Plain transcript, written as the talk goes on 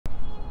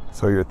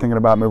So you're thinking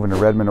about moving to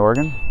Redmond,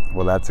 Oregon?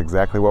 Well, that's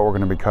exactly what we're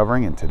going to be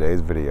covering in today's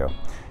video.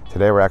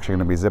 Today we're actually going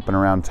to be zipping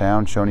around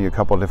town, showing you a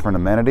couple of different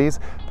amenities,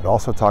 but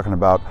also talking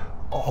about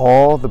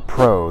all the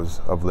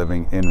pros of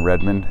living in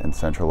Redmond and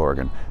Central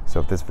Oregon. So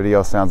if this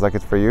video sounds like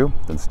it's for you,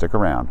 then stick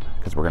around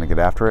because we're going to get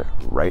after it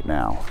right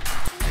now.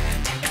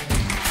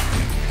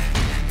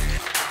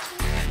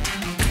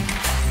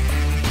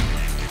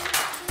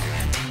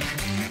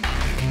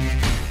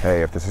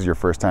 Hey, if this is your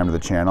first time to the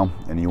channel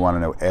and you want to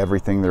know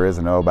everything there is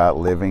to know about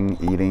living,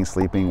 eating,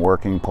 sleeping,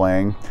 working,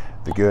 playing,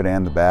 the good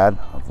and the bad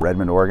of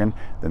Redmond, Oregon,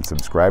 then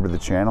subscribe to the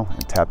channel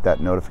and tap that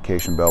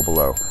notification bell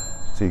below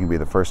so you can be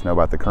the first to know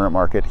about the current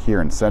market here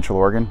in Central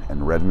Oregon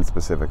and Redmond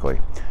specifically.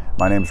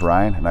 My name's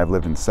Ryan and I've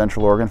lived in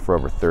Central Oregon for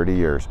over 30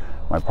 years.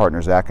 My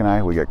partner Zach and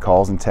I, we get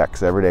calls and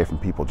texts every day from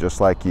people just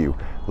like you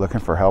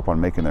looking for help on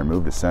making their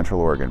move to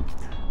Central Oregon.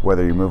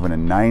 Whether you're moving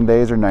in 9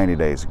 days or 90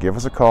 days, give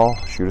us a call,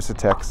 shoot us a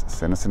text,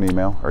 send us an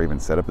email, or even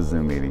set up a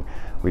Zoom meeting.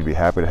 We'd be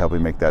happy to help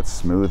you make that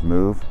smooth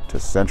move to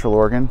Central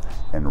Oregon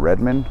and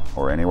Redmond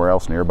or anywhere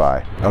else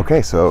nearby.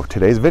 Okay, so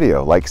today's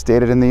video, like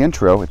stated in the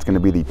intro, it's going to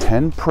be the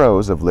 10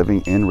 pros of living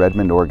in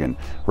Redmond, Oregon.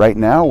 Right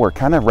now, we're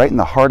kind of right in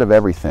the heart of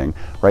everything.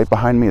 Right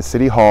behind me is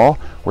City Hall.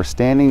 We're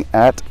standing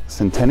at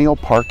Centennial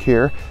Park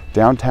here.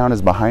 Downtown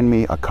is behind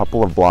me a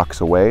couple of blocks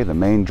away. The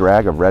main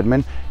drag of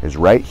Redmond is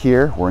right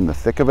here. We're in the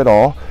thick of it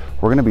all.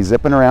 We're going to be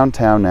zipping around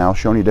town now,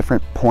 showing you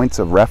different points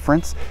of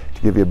reference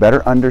to give you a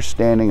better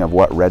understanding of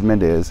what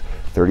Redmond is.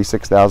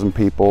 36,000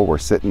 people. We're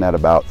sitting at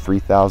about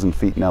 3,000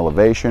 feet in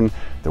elevation.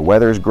 The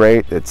weather's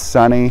great. It's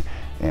sunny,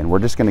 and we're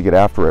just going to get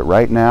after it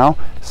right now.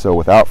 So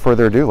without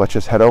further ado, let's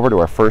just head over to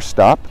our first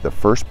stop, the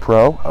first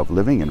pro of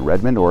living in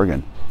Redmond,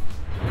 Oregon.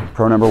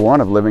 Pro number one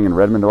of living in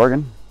Redmond,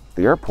 Oregon.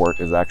 The airport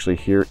is actually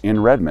here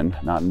in Redmond,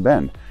 not in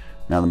Bend.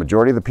 Now, the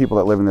majority of the people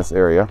that live in this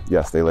area,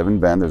 yes, they live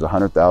in Bend. There's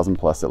 100,000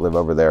 plus that live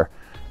over there.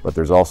 But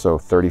there's also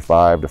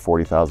 35 to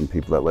 40,000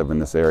 people that live in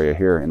this area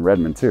here in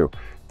Redmond too.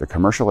 The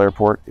commercial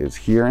airport is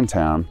here in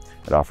town.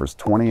 It offers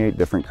 28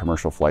 different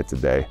commercial flights a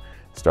day,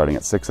 starting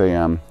at 6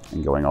 a.m.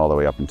 and going all the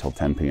way up until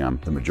 10 p.m.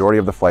 The majority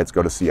of the flights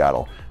go to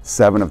Seattle.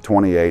 7 of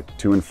 28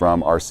 to and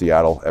from are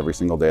Seattle every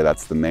single day.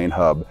 That's the main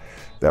hub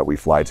that we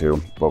fly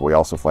to, but we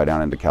also fly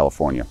down into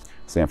California,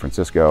 San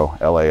Francisco,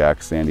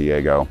 LAX, San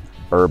Diego,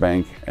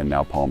 Burbank, and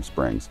now Palm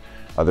Springs.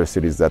 Other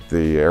cities that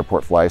the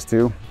airport flies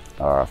to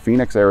are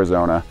Phoenix,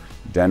 Arizona,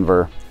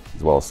 Denver,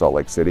 as well as Salt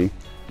Lake City,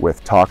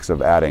 with talks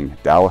of adding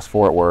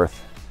Dallas-Fort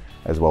Worth,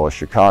 as well as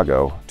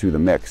Chicago to the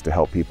mix to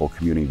help people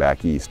commuting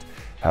back east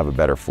have a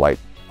better flight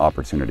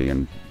opportunity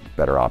and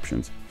better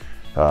options.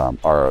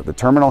 The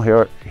terminal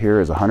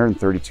here is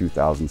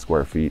 132,000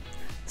 square feet,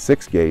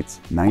 6 gates,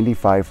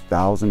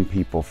 95,000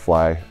 people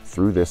fly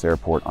through this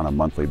airport on a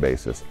monthly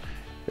basis.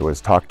 It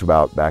was talked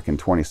about back in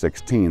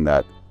 2016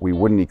 that we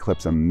wouldn't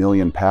eclipse 1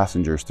 million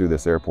passengers through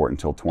this airport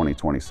until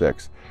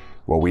 2026.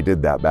 Well, we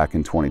did that back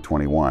in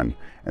 2021,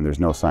 and there's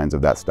no signs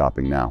of that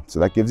stopping now. So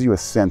that gives you a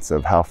sense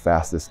of how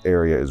fast this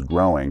area is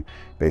growing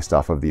based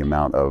off of the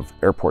amount of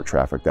airport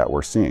traffic that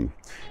we're seeing.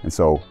 And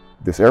so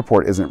this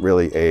airport isn't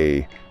really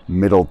a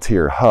middle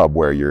tier hub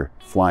where you're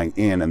flying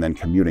in and then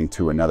commuting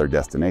to another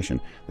destination.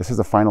 This is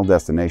a final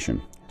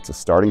destination. It's a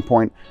starting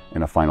point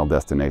and a final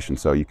destination.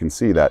 So you can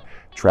see that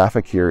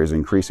traffic here is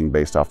increasing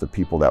based off the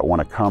people that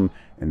want to come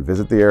and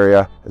visit the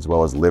area as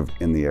well as live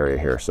in the area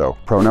here. So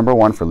pro number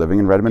one for living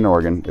in Redmond,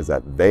 Oregon is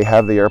that they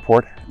have the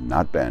airport,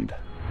 not Bend.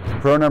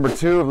 Pro number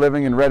two of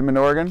living in Redmond,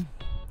 Oregon,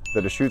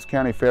 the Deschutes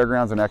County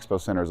Fairgrounds and Expo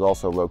Center is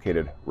also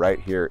located right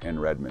here in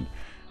Redmond.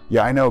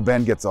 Yeah, I know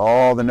Bend gets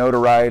all the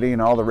notoriety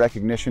and all the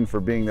recognition for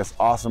being this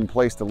awesome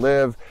place to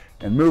live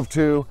and move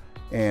to,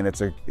 and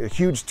it's a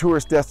huge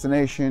tourist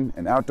destination,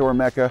 an outdoor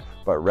mecca,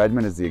 but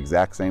Redmond is the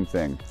exact same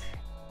thing.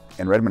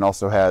 And Redmond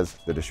also has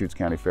the Deschutes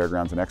County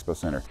Fairgrounds and Expo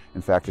Center.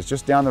 In fact, it's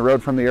just down the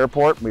road from the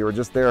airport. We were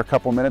just there a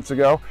couple minutes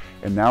ago,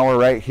 and now we're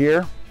right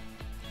here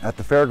at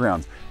the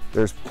fairgrounds.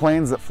 There's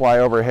planes that fly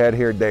overhead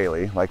here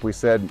daily. Like we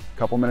said a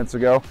couple minutes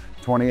ago,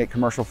 28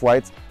 commercial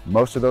flights.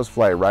 Most of those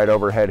fly right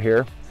overhead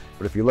here.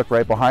 But if you look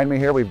right behind me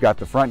here, we've got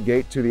the front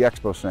gate to the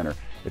Expo Center.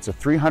 It's a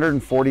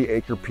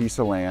 340-acre piece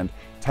of land,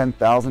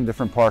 10,000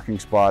 different parking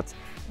spots,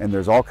 and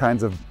there's all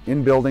kinds of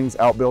in-buildings,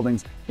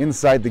 outbuildings.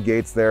 Inside the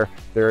gates there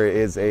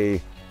is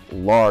a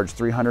large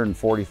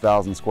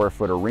 340,000 square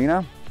foot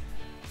arena,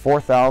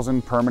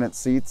 4,000 permanent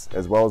seats,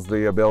 as well as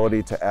the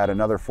ability to add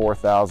another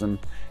 4,000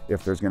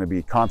 if there's going to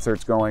be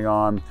concerts going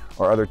on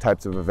or other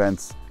types of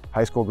events.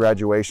 High school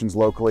graduations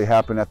locally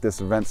happen at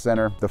this event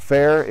center. The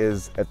fair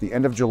is at the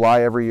end of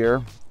July every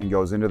year and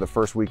goes into the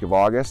first week of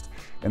August.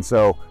 And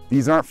so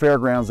these aren't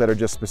fairgrounds that are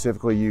just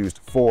specifically used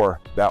for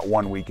that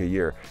 1 week a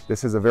year.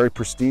 This is a very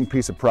pristine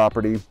piece of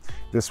property.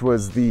 This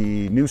was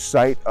the new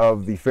site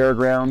of the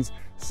fairgrounds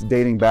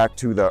dating back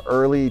to the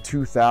early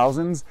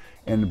 2000s.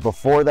 And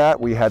before that,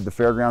 we had the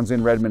fairgrounds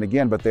in Redmond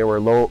again, but they were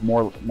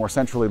more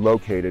centrally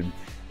located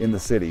in the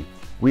city.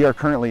 We are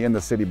currently in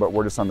the city, but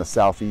we're just on the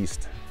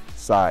southeast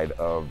side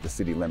of the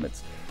city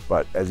limits.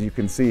 But as you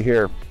can see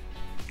here,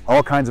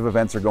 all kinds of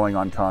events are going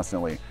on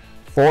constantly.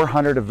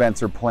 400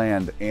 events are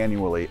planned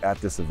annually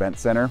at this event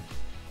center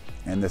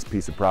and this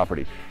piece of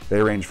property.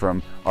 They range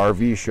from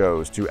RV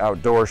shows to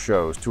outdoor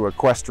shows to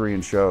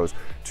equestrian shows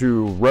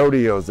to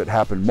rodeos that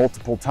happen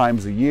multiple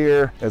times a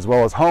year, as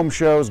well as home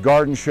shows,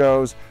 garden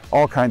shows,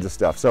 all kinds of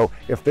stuff. So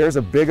if there's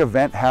a big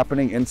event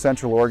happening in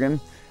Central Oregon,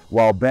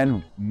 while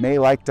Ben may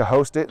like to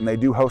host it, and they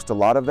do host a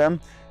lot of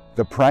them,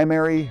 the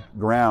primary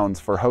grounds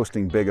for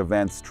hosting big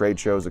events, trade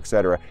shows,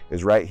 etc.,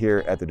 is right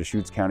here at the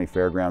Deschutes County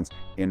Fairgrounds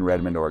in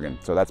Redmond, Oregon.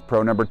 So that's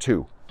pro number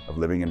 2 of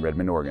living in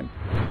Redmond, Oregon.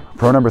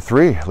 Pro number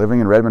 3,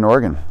 living in Redmond,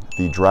 Oregon.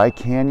 The Dry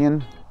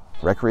Canyon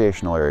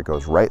recreational area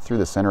goes right through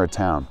the center of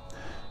town.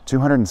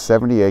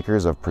 270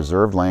 acres of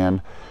preserved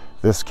land.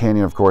 This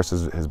canyon, of course,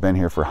 has been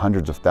here for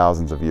hundreds of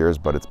thousands of years,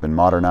 but it's been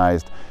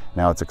modernized.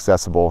 Now it's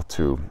accessible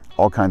to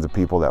all kinds of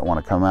people that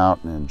want to come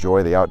out and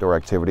enjoy the outdoor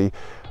activity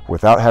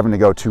without having to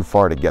go too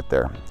far to get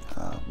there.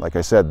 Like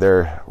I said,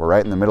 we're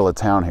right in the middle of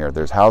town here.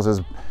 There's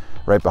houses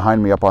right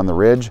behind me up on the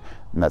ridge,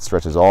 and that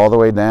stretches all the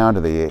way down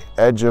to the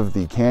edge of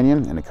the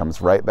canyon, and it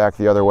comes right back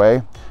the other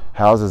way.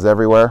 Houses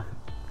everywhere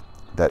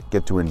that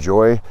get to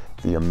enjoy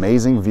the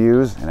amazing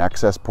views and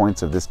access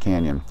points of this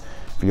canyon.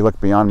 If you look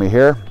beyond me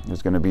here,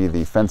 there's going to be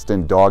the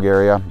fenced-in dog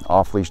area,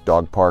 off-leash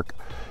dog park.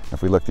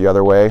 If we look the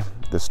other way,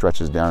 this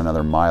stretches down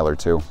another mile or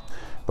two.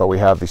 But we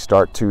have the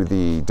start to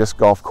the disc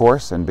golf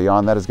course, and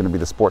beyond that is going to be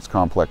the sports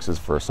complexes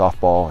for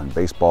softball and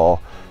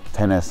baseball,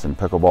 tennis and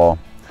pickleball.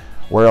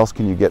 Where else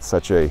can you get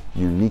such a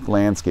unique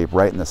landscape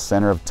right in the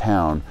center of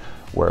town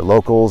where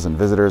locals and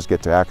visitors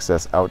get to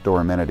access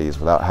outdoor amenities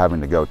without having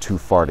to go too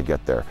far to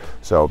get there?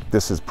 So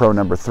this is pro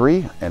number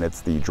 3, and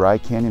it's the Dry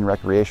Canyon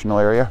recreational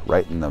area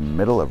right in the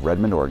middle of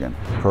Redmond, Oregon.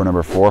 Pro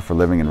number 4 for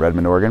living in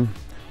Redmond, Oregon,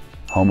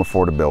 home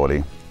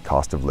affordability,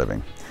 cost of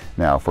living.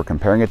 Now, if we're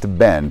comparing it to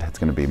Bend, it's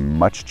going to be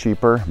much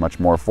cheaper, much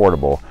more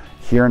affordable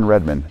here in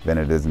Redmond than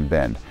it is in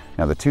Bend.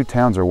 Now, the two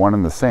towns are one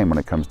and the same when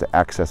it comes to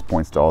access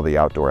points to all the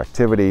outdoor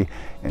activity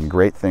and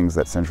great things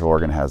that Central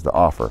Oregon has to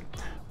offer.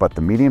 But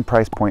the median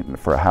price point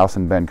for a house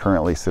in Bend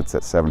currently sits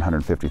at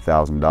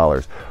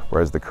 $750,000,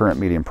 whereas the current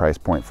median price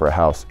point for a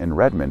house in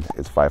Redmond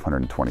is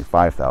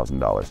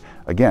 $525,000.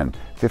 Again,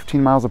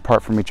 15 miles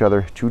apart from each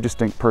other, two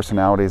distinct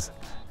personalities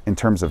in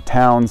terms of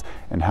towns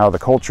and how the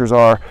cultures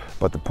are.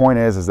 But the point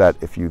is that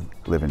if you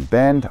live in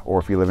Bend or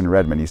if you live in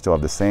Redmond, you still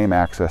have the same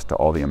access to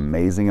all the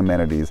amazing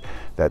amenities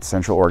that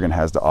Central Oregon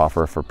has to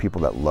offer for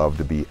people that love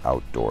to be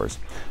outdoors.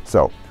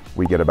 So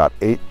we get about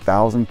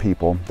 8,000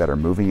 people that are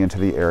moving into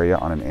the area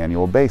on an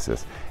annual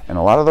basis. And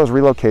a lot of those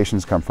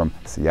relocations come from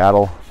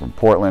Seattle, from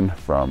Portland,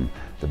 from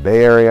the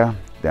Bay Area,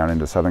 down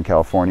into Southern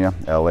California,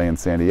 LA and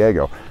San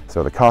Diego.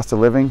 So the cost of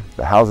living,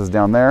 the houses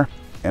down there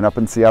and up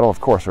in Seattle, of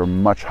course, are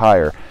much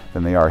higher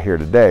than they are here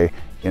today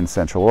in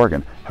Central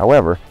Oregon.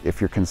 However, if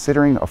you're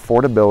considering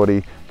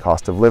affordability,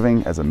 cost of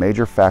living as a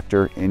major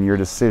factor in your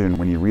decision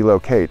when you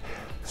relocate,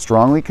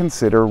 strongly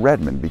consider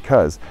Redmond,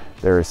 because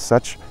there is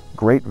such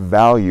great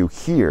value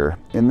here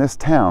in this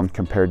town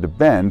compared to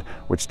Bend,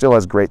 which still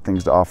has great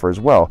things to offer as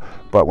well.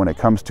 But when it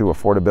comes to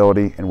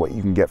affordability and what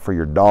you can get for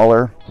your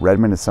dollar,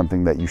 Redmond is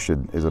something that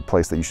is a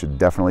place that you should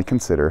definitely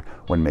consider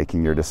when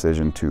making your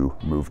decision to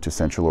move to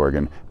Central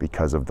Oregon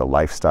because of the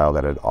lifestyle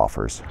that it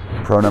offers.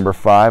 Pro number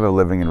 5 of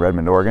living in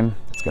Redmond, Oregon,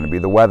 it's going to be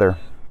the weather.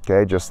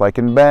 Okay, just like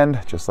in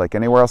Bend, just like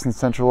anywhere else in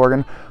Central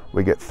Oregon,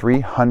 we get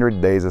 300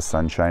 days of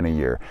sunshine a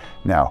year.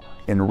 Now,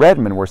 in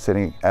Redmond, we're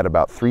sitting at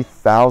about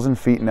 3,000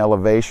 feet in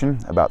elevation,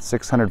 about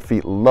 600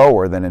 feet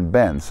lower than in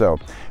Bend. So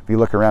if you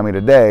look around me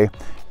today,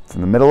 it's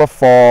in the middle of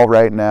fall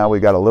right now. We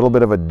got a little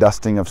bit of a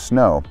dusting of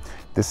snow.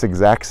 This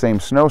exact same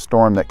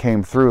snowstorm that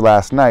came through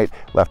last night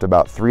left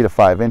about 3 to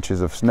 5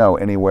 inches of snow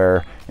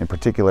anywhere, in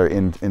particular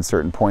in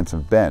certain points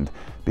of Bend,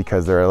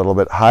 because they're a little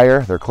bit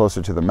higher, they're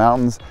closer to the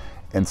mountains.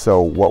 And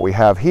so what we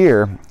have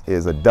here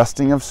is a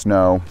dusting of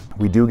snow.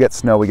 We do get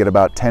snow. We get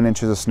about 10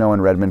 inches of snow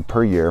in Redmond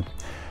per year,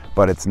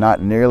 but it's not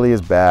nearly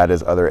as bad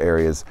as other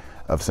areas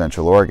of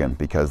Central Oregon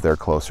because they're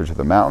closer to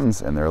the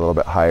mountains and they're a little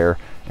bit higher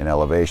in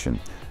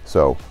elevation.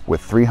 So with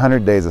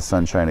 300 days of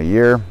sunshine a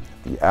year,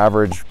 the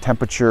average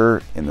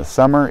temperature in the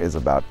summer is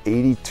about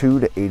 82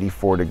 to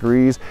 84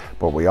 degrees,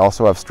 but we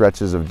also have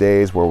stretches of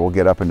days where we'll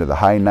get up into the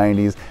high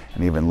 90s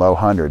and even low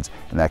hundreds,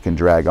 and that can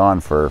drag on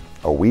for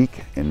a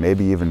week and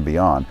maybe even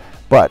beyond.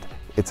 But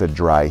it's a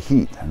dry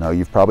heat. I know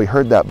you've probably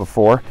heard that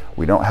before.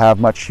 We don't have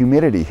much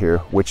humidity here,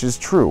 which is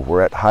true.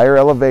 We're at higher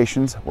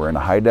elevations, we're in a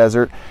high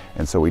desert,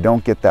 and so we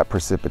don't get that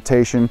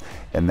precipitation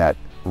and that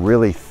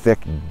really thick,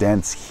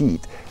 dense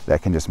heat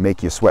that can just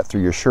make you sweat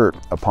through your shirt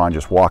upon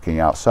just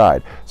walking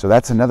outside. So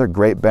that's another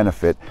great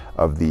benefit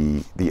of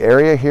the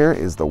area here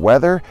is the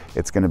weather.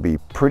 It's going to be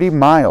pretty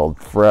mild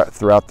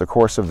throughout the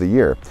course of the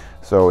year.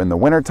 So in the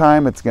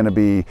wintertime, it's going to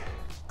be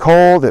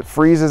cold, it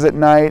freezes at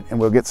night, and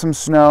we'll get some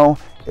snow.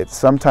 It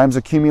sometimes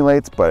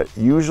accumulates, but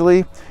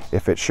usually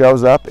if it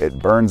shows up, it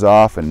burns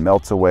off and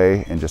melts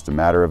away in just a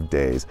matter of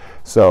days.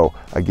 So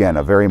again,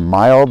 a very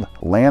mild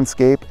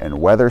landscape and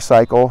weather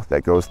cycle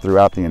that goes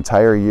throughout the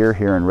entire year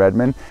here in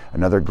Redmond.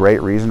 Another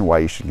great reason why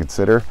you should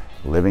consider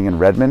living in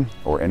Redmond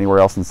or anywhere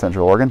else in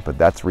Central Oregon, but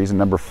that's reason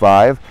number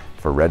 5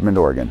 for Redmond,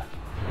 Oregon.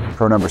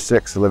 Pro number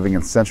 6, living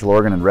in Central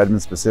Oregon and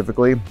Redmond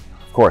specifically.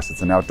 Of course,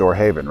 it's an outdoor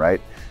haven,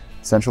 right?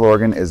 Central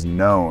Oregon is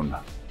known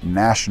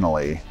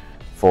nationally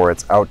for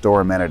its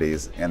outdoor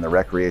amenities and the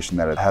recreation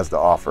that it has to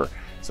offer.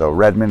 So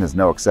Redmond is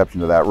no exception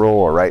to that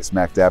rule. We're right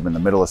smack dab in the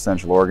middle of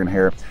Central Oregon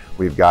here.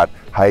 We've got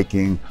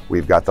hiking,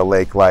 we've got the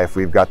lake life,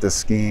 we've got the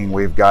skiing,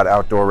 we've got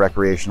outdoor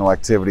recreational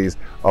activities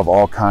of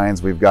all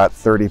kinds. We've got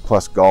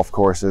 30+ golf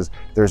courses.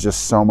 There's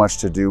just so much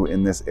to do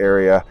in this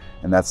area,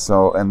 and that's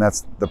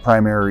the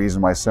primary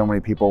reason why so many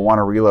people want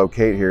to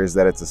relocate here, is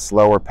that it's a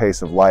slower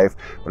pace of life,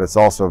 but it's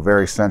also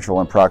very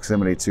central in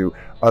proximity to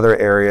other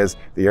areas.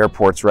 The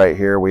airport's right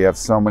here. We have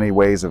so many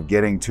ways of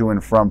getting to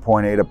and from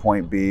point A to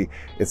point B.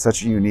 It's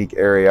such a unique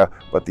area,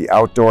 but the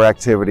outdoor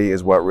activity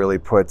is what really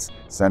puts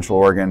Central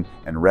Oregon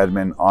and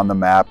Redmond on the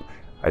map.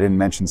 I didn't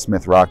mention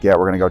Smith Rock yet.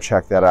 We're gonna go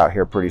check that out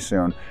here pretty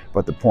soon.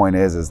 But the point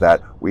is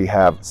that we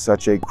have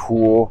such a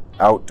cool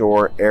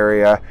outdoor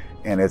area,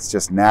 and it's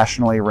just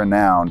nationally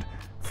renowned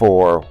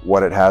for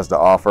what it has to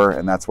offer,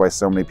 and that's why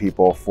so many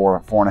people,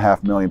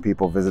 4.5 million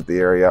people, visit the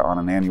area on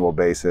an annual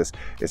basis.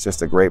 It's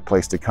just a great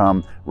place to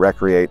come,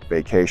 recreate,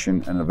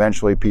 vacation, and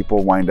eventually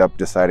people wind up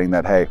deciding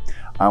that, hey,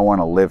 I want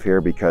to live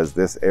here because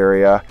this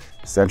area,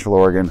 Central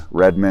Oregon,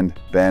 Redmond,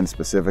 Bend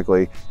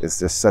specifically, is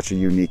just such a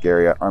unique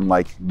area,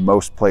 unlike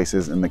most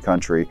places in the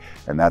country,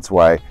 and that's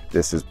why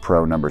this is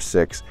pro number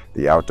 6,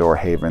 the outdoor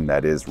haven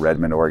that is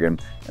Redmond, Oregon,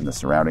 and the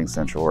surrounding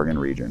Central Oregon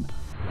region.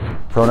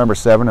 Pro number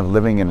 7 of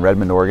living in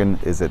Redmond, Oregon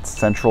is its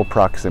central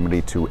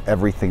proximity to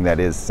everything that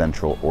is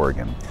Central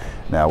Oregon.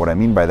 Now, what I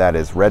mean by that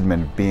is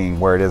Redmond being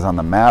where it is on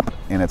the map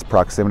and its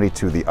proximity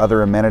to the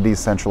other amenities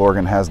Central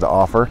Oregon has to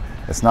offer.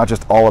 It's not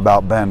just all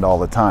about Bend all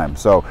the time.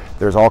 So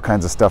there's all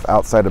kinds of stuff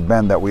outside of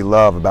Bend that we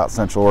love about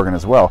Central Oregon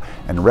as well.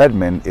 And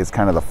Redmond is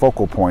kind of the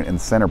focal point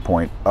and center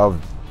point of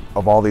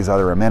all these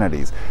other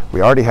amenities.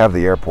 We already have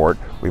the airport,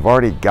 we've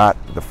already got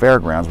the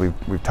fairgrounds,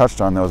 we've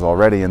touched on those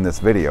already in this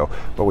video,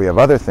 but we have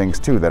other things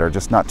too that are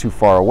just not too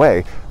far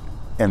away,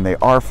 and they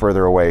are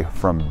further away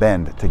from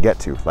Bend to get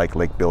to, like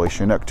Lake Billy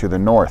Chinook to the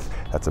north.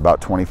 That's about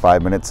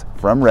 25 minutes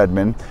from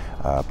Redmond.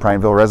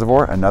 Prineville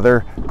Reservoir,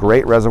 another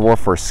great reservoir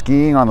for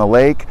skiing on the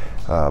lake,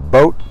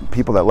 boat,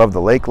 people that love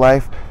the lake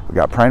life. We've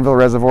got Prineville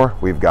Reservoir,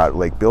 we've got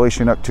Lake Billy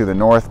Chinook to the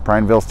north,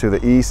 Prineville's to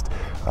the east.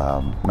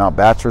 Mount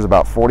Bachelor's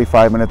about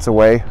 45 minutes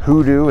away.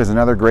 Hoodoo is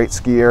another great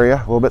ski area,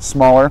 a little bit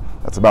smaller.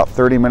 That's about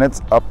 30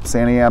 minutes up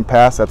Santiam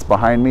Pass. That's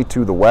behind me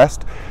to the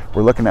west.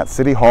 We're looking at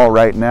City Hall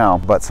right now,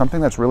 but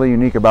something that's really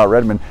unique about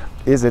Redmond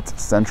is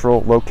its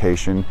central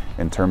location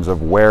in terms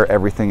of where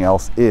everything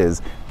else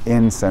is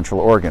in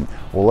Central Oregon.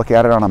 We'll look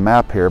at it on a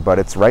map here, but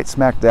it's right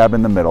smack dab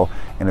in the middle,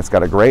 and it's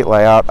got a great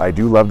layout. I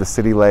do love the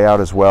city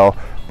layout as well,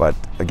 but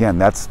again,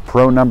 that's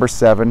pro number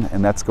 7,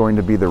 and that's going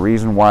to be the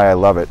reason why I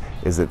love it,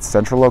 is its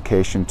central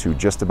location to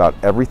just about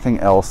everything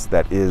else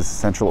that is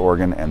Central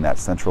Oregon and that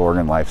Central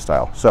Oregon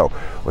lifestyle. So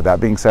with that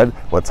being said,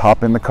 let's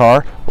hop in the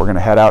car. We're gonna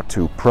head out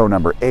to pro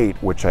number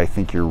 8, which I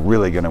think you're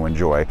really gonna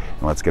enjoy,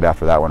 and let's get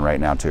after that one right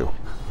now too.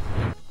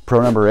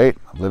 Pro number 8,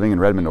 living in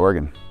Redmond,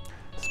 Oregon,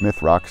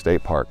 Smith Rock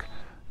State Park.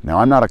 Now,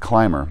 I'm not a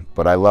climber,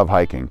 but I love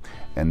hiking,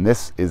 and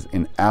this is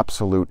an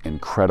absolute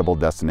incredible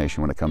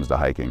destination when it comes to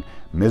hiking.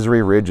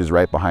 Misery Ridge is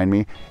right behind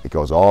me. It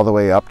goes all the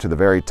way up to the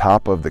very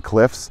top of the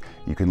cliffs.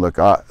 You can look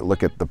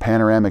at the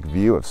panoramic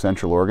view of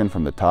Central Oregon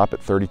from the top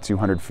at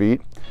 3,200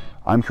 feet.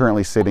 I'm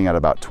currently sitting at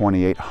about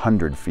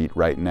 2,800 feet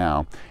right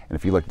now, and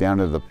if you look down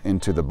to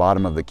into the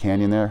bottom of the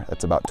canyon there,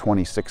 that's about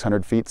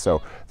 2,600 feet.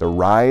 So the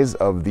rise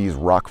of these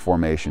rock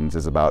formations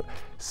is about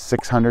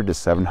 600 to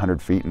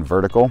 700 feet in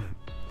vertical.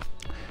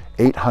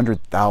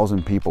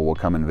 800,000 people will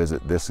come and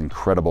visit this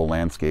incredible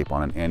landscape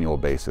on an annual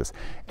basis,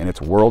 and it's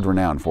world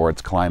renowned for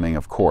its climbing,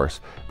 of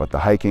course, but the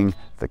hiking,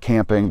 the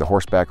camping, the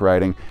horseback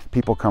riding,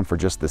 people come for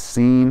just the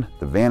scene,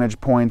 the vantage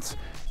points.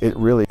 It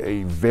really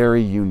a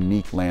very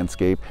unique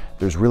landscape.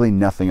 There's really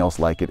nothing else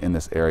like it in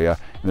this area,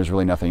 and there's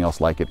really nothing else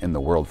like it in the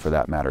world for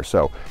that matter.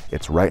 So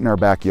it's right in our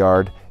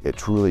backyard. It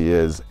truly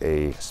is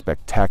a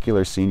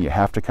spectacular scene. You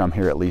have to come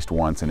here at least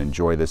once and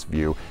enjoy this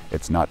view.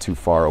 It's not too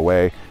far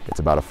away. It's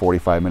about a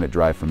 45-minute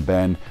drive from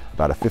Bend,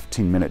 about a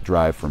 15-minute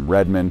drive from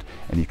Redmond,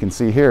 and you can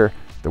see here,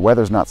 the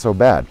weather's not so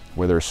bad.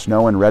 Where there's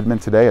snow in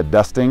Redmond today, a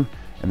dusting,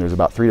 and there's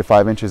about 3 to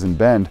 5 inches in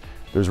Bend,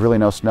 there's really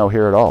no snow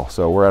here at all.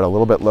 So we're at a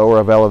little bit lower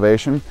of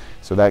elevation,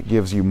 so that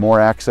gives you more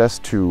access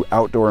to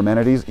outdoor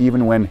amenities.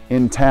 Even when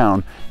in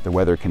town, the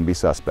weather can be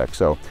suspect.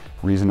 So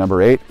reason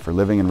number 8 for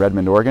living in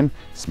Redmond, Oregon,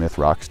 Smith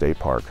Rock State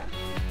Park.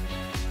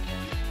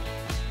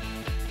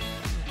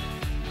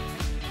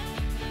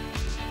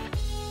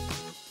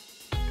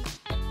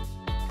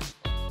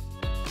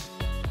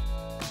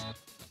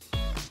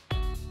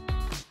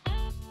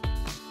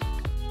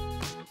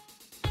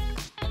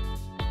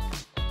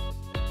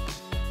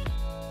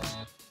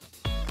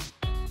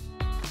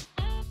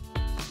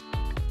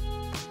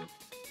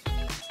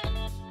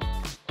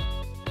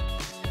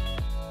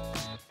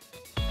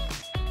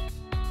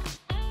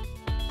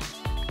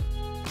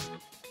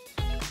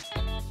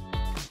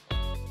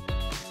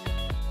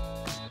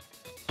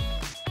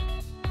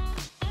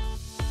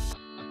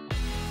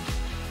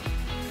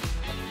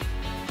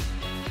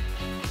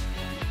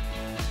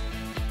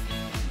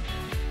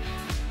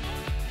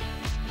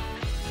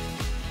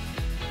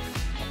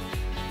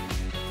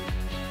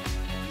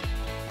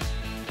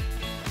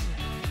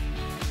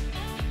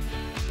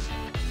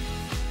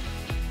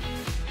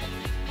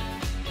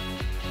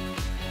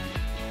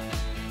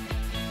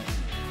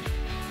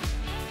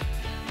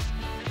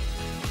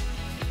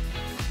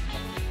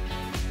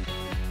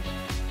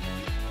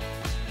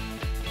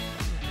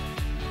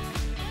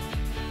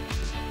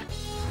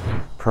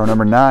 Pro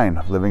number 9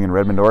 of living in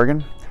Redmond,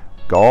 Oregon,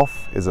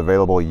 golf is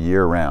available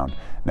year-round.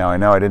 Now I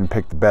know I didn't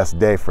pick the best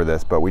day for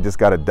this, but we just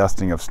got a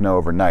dusting of snow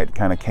overnight. It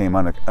kind of came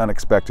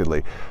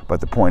unexpectedly.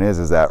 But the point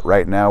is that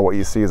right now what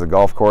you see is a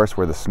golf course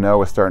where the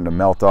snow is starting to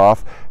melt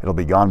off. It'll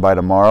be gone by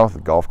tomorrow. The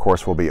golf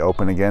course will be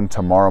open again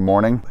tomorrow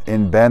morning.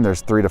 In Bend,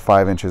 there's 3 to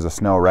 5 inches of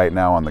snow right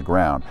now on the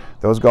ground.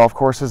 Those golf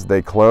courses,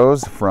 they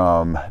close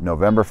from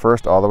November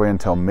 1st all the way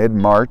until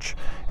mid-March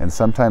and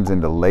sometimes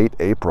into late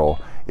April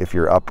if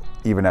you're up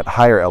even at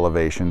higher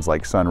elevations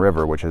like Sun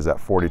River, which is at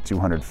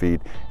 4,200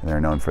 feet, and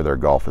they're known for their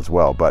golf as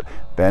well. But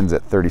Bend's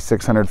at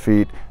 3,600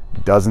 feet,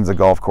 dozens of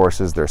golf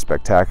courses, they're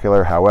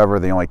spectacular. However,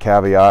 the only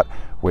caveat,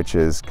 which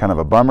is kind of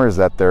a bummer, is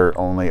that they're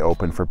only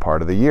open for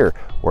part of the year.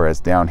 Whereas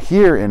down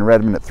here in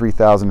Redmond at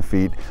 3,000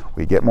 feet,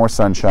 we get more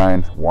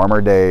sunshine,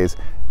 warmer days.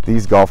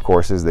 These golf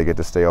courses, they get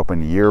to stay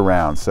open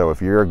year-round. So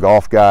if you're a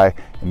golf guy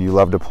and you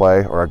love to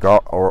play, or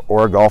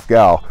a golf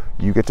gal,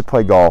 you get to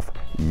play golf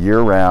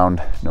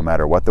year-round, no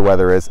matter what the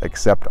weather is,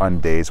 except on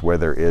days where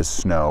there is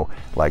snow,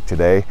 like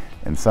today.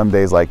 And some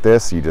days like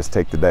this, you just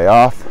take the day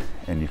off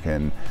and you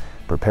can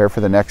prepare for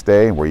the next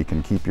day where you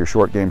can keep your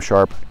short game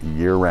sharp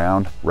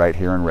year-round right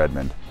here in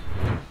Redmond.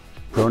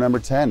 Pro number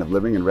 10 of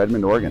living in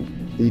Redmond,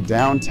 Oregon. The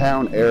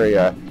downtown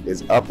area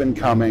is up and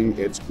coming,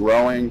 it's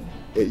growing.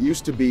 It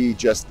used to be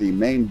just the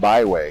main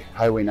byway,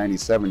 Highway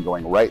 97,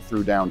 going right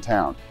through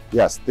downtown.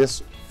 Yes,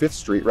 this 5th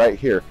Street right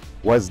here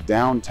was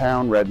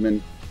downtown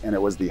Redmond, and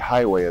it was the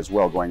highway as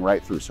well going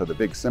right through. So the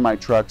big semi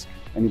trucks,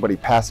 anybody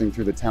passing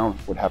through the town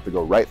would have to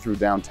go right through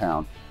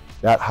downtown.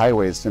 That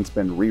highway has since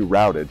been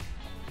rerouted.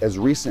 As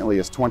recently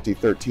as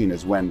 2013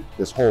 is when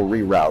this whole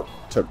reroute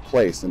took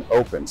place and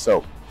opened.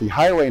 So the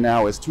highway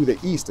now is to the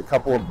east, a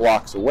couple of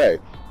blocks away.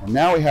 And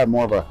now we have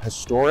more of a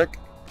historic,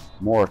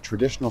 more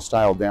traditional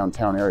style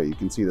downtown area. You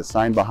can see the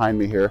sign behind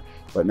me here,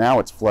 but now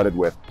it's flooded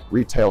with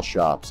retail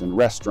shops and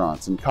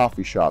restaurants and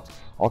coffee shops,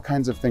 all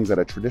kinds of things that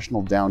a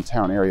traditional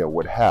downtown area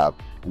would have.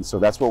 And so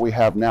that's what we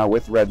have now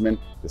with Redmond.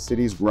 The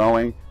city's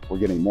growing, we're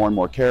getting more and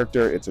more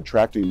character, it's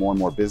attracting more and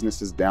more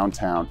businesses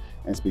downtown,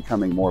 and it's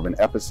becoming more of an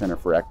epicenter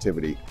for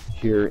activity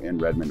here in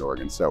Redmond,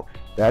 Oregon. So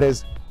that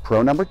is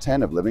pro number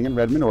 10 of living in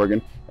Redmond,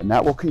 Oregon, and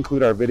that will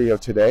conclude our video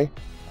today.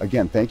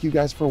 Again, thank you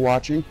guys for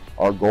watching.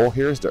 Our goal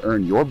here is to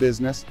earn your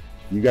business.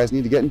 You guys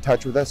need to get in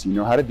touch with us. You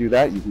know how to do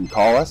that. You can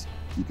call us,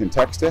 you can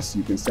text us,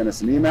 you can send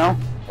us an email,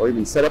 or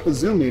even set up a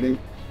Zoom meeting.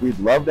 We'd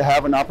love to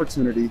have an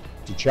opportunity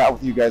to chat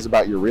with you guys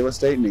about your real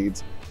estate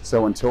needs.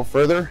 So until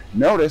further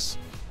notice,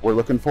 we're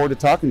looking forward to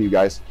talking to you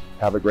guys.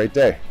 Have a great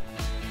day.